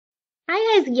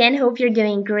Hi guys again, hope you're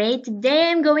doing great. Today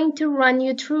I'm going to run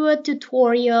you through a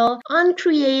tutorial on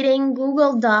creating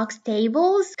Google Docs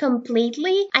tables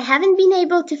completely. I haven't been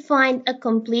able to find a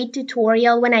complete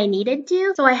tutorial when I needed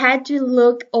to, so I had to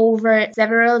look over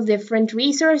several different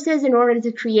resources in order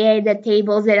to create the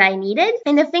tables that I needed.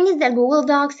 And the thing is that Google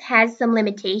Docs has some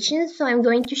limitations, so I'm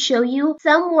going to show you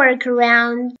some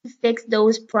workaround to fix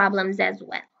those problems as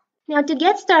well. Now to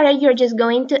get started, you're just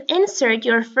going to insert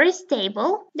your first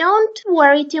table. Don't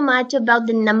worry too much about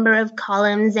the number of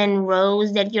columns and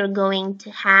rows that you're going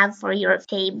to have for your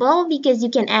table because you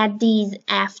can add these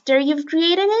after you've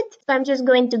created it. So I'm just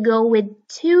going to go with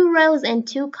 2 rows and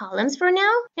 2 columns for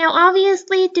now. Now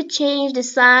obviously to change the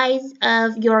size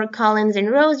of your columns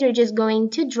and rows, you're just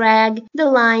going to drag the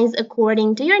lines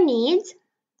according to your needs.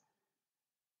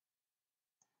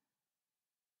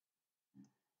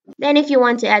 Then if you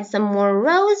want to add some more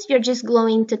rows, you're just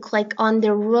going to click on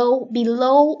the row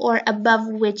below or above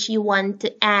which you want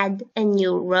to add a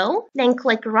new row. Then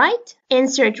click right,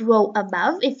 insert row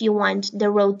above if you want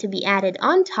the row to be added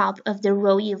on top of the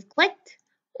row you've clicked,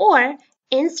 or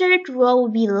insert row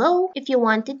below if you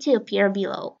want it to appear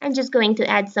below. I'm just going to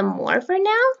add some more for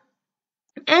now.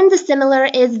 And the similar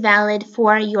is valid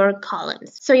for your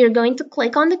columns. So you're going to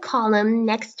click on the column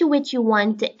next to which you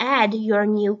want to add your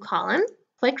new column.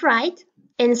 Click right,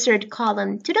 insert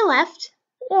column to the left,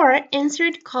 or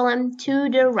insert column to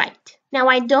the right. Now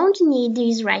I don't need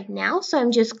these right now, so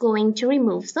I'm just going to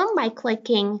remove some by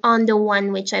clicking on the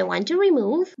one which I want to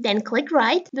remove. Then click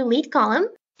right, delete column,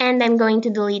 and I'm going to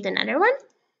delete another one.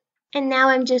 And now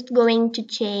I'm just going to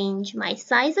change my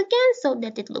size again so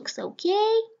that it looks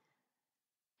okay.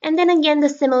 And then again, the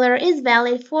similar is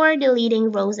valid for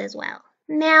deleting rows as well.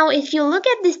 Now, if you look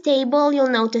at this table, you'll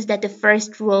notice that the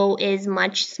first row is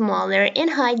much smaller in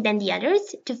height than the others.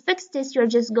 To fix this, you're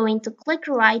just going to click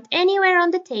right anywhere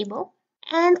on the table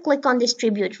and click on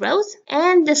distribute rows.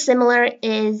 And the similar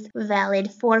is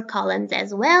valid for columns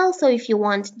as well. So if you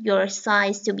want your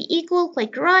size to be equal,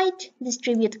 click right,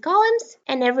 distribute columns,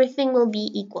 and everything will be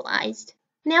equalized.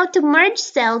 Now to merge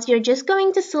cells, you're just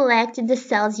going to select the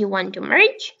cells you want to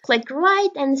merge. Click right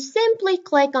and simply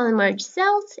click on merge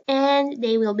cells and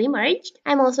they will be merged.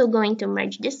 I'm also going to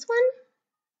merge this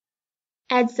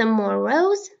one. Add some more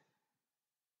rows.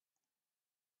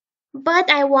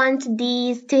 But I want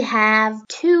these to have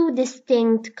 2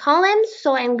 distinct columns,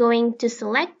 so I'm going to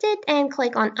select it and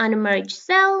click on unmerge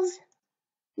cells.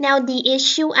 Now the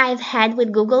issue I've had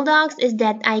with Google Docs is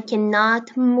that I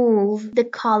cannot move the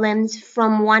columns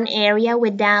from one area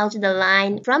without the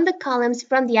line from the columns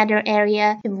from the other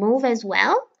area to move as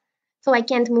well. So I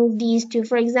can't move these two,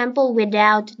 for example,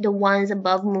 without the ones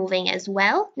above moving as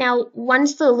well. Now, one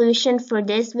solution for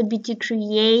this would be to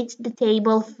create the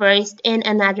table first in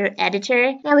another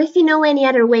editor. Now, if you know any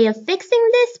other way of fixing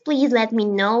this, please let me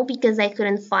know because I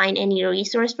couldn't find any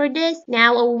resource for this.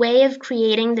 Now, a way of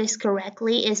creating this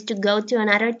correctly is to go to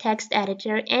another text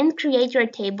editor and create your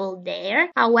table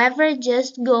there. However,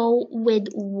 just go with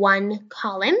 1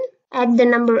 column. Add the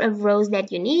number of rows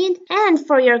that you need, and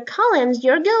for your columns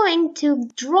you're going to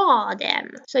draw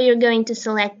them. So you're going to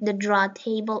select the draw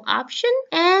table option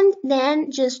and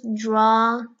then just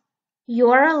draw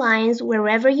your lines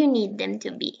wherever you need them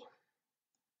to be.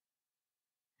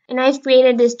 And I've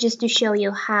created this just to show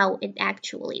you how it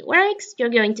actually works. You're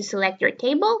going to select your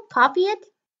table, copy it,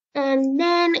 and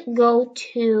then go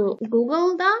to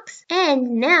Google Docs,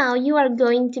 and now you are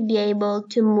going to be able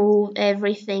to move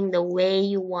everything the way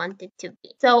you want it to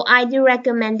be. So I do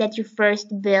recommend that you first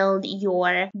build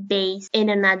your base in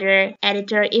another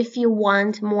editor if you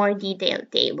want more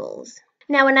detailed tables.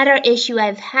 Now another issue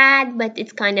I've had, but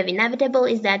it's kind of inevitable,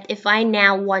 is that if I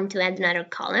now want to add another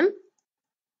column,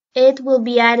 it will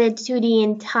be added to the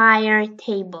entire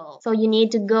table. So you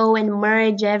need to go and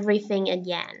merge everything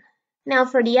again. Now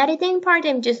for the editing part,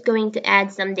 I'm just going to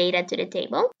add some data to the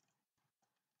table.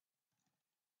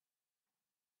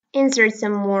 Insert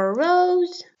some more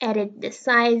rows, edit the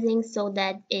sizing so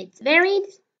that it's varied.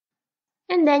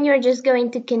 And then you're just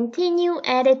going to continue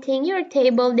editing your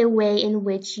table the way in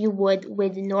which you would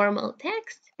with normal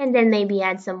text. And then maybe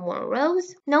add some more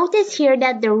rows. Notice here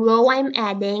that the row I'm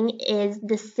adding is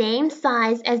the same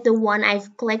size as the one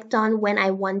I've clicked on when I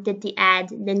wanted to add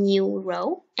the new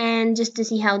row. And just to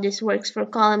see how this works for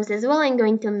columns as well, I'm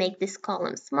going to make this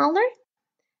column smaller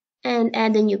and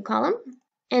add a new column.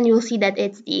 And you'll see that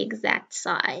it's the exact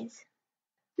size.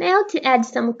 Now to add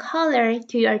some color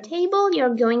to your table,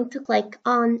 you're going to click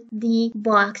on the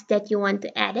box that you want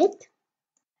to edit.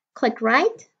 Click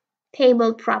right.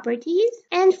 Table Properties,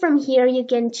 and from here you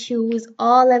can choose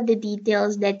all of the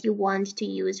details that you want to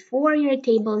use for your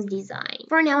table's design.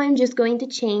 For now, I'm just going to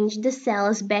change the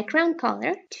cell's background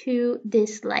color to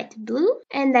this light blue,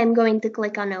 and I'm going to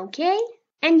click on OK.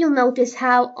 And you'll notice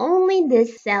how only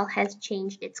this cell has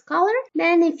changed its color.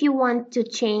 Then if you want to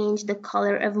change the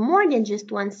color of more than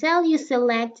just one cell, you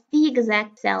select the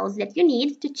exact cells that you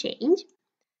need to change.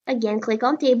 Again, click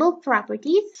on Table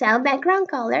Properties, Cell Background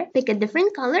Color, pick a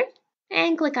different color,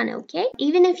 and click on OK.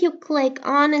 Even if you click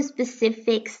on a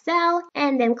specific cell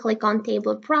and then click on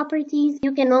Table Properties,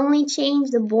 you can only change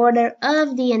the border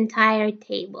of the entire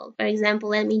table. For example,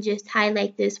 let me just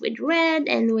highlight this with red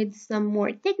and with some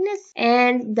more thickness,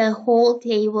 and the whole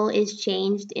table is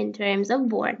changed in terms of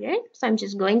border. So I'm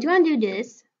just going to undo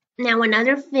this. Now,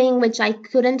 another thing which I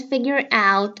couldn't figure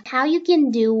out how you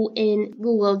can do in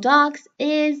Google Docs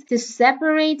is to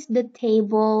separate the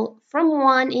table from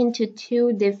one into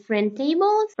two different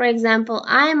tables. For example,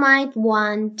 I might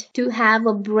want to have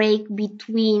a break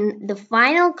between the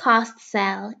final cost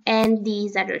cell and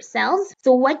these other cells.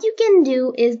 So what you can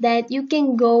do is that you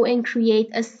can go and create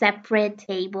a separate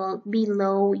table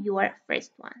below your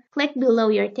first one. Click below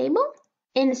your table.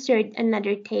 Insert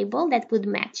another table that would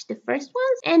match the first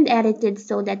ones and edit it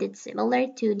so that it's similar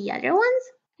to the other ones.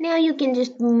 Now you can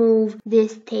just move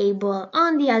this table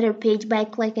on the other page by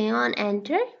clicking on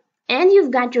Enter. And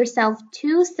you've got yourself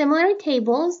two similar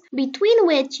tables between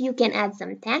which you can add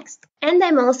some text. And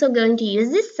I'm also going to use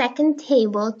this second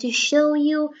table to show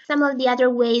you some of the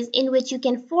other ways in which you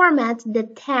can format the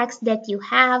text that you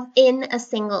have in a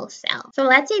single cell. So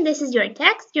let's say this is your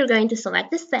text. You're going to select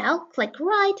the cell, click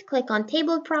right, click on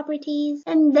Table Properties,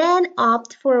 and then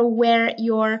opt for where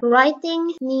your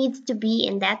writing needs to be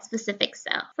in that specific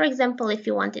cell. For example, if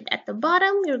you want it at the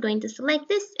bottom, you're going to select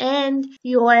this and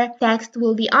your text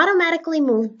will be automatically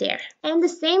moved there. And the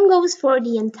same goes for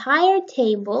the entire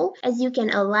table, as you can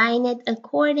align it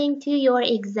according to your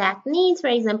exact needs. For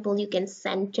example, you can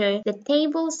center the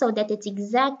table so that it's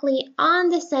exactly on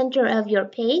the center of your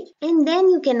page. And then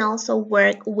you can also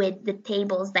work with the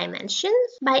table's dimensions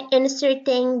by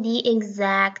inserting the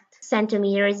exact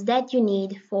centimeters that you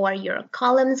need for your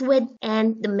columns width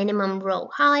and the minimum row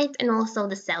height and also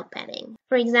the cell padding.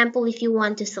 For example, if you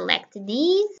want to select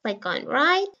these, click on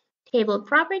right, Table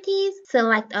Properties,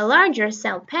 select a larger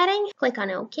cell padding, click on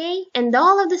OK, and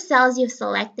all of the cells you've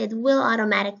selected will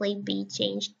automatically be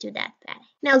changed to that padding.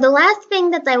 Now, the last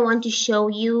thing that I want to show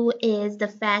you is the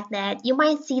fact that you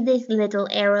might see this little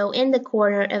arrow in the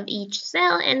corner of each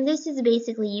cell, and this is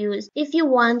basically used if you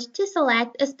want to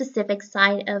select a specific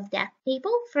side of that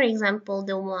table, for example,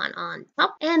 the one on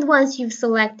top. And once you've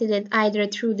selected it either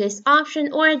through this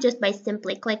option or just by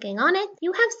simply clicking on it,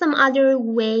 you have some other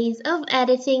ways of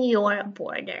editing your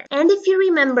border. And if you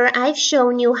remember, I've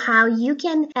shown you how you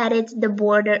can edit the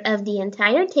border of the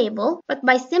entire table, but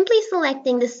by simply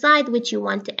selecting the side which you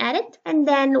want to edit and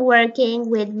then working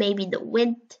with maybe the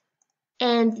width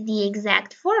and the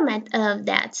exact format of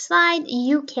that slide,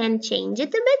 you can change it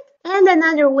a bit. And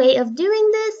another way of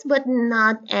doing this, but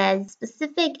not as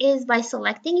specific, is by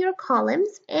selecting your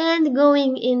columns and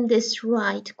going in this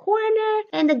right corner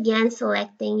and again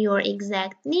selecting your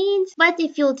exact needs. But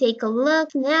if you'll take a look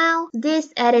now,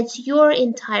 this edits your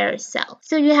entire cell.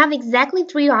 So you have exactly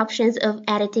three options of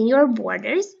editing your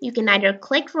borders. You can either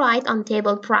click right on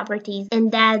Table Properties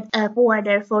and add a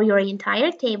border for your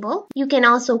entire table. You can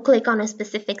also click on a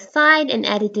specific side and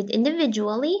edit it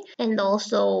individually. And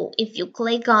also, if you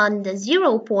click on the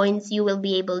 0 points, you will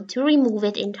be able to remove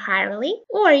it entirely.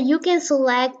 Or you can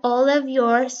select all of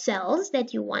your cells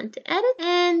that you want to edit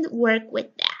and work with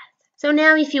that. So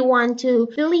now if you want to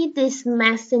delete this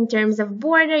mess in terms of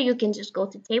border, you can just go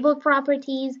to Table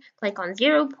Properties, click on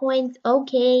 0 points,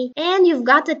 OK, and you've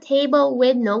got a table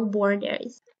with no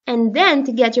borders. And then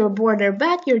to get your border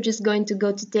back, you're just going to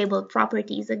go to Table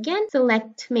Properties again,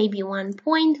 select maybe 1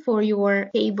 point for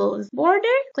your table's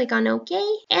border, click on OK,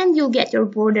 and you'll get your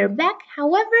border back.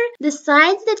 However, the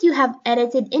sides that you have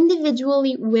edited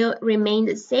individually will remain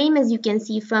the same, as you can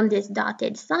see from this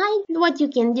dotted side. And what you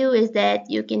can do is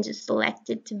that you can just select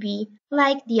it to be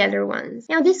like the other ones.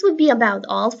 Now, this would be about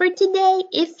all for today.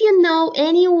 If you know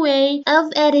any way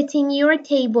of editing your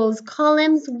table's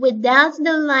columns without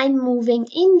the line moving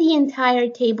in the entire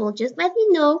table, just let me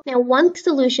know. Now, one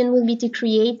solution would be to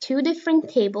create two different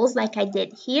tables like I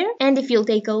did here. And if you'll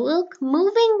take a look,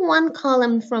 moving one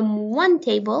column from one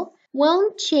table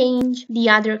won't change the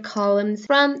other columns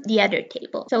from the other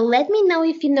table. So let me know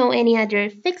if you know any other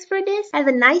fix for this. Have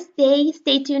a nice day.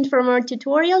 Stay tuned for more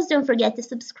tutorials. Don't forget to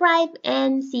subscribe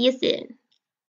and see you soon.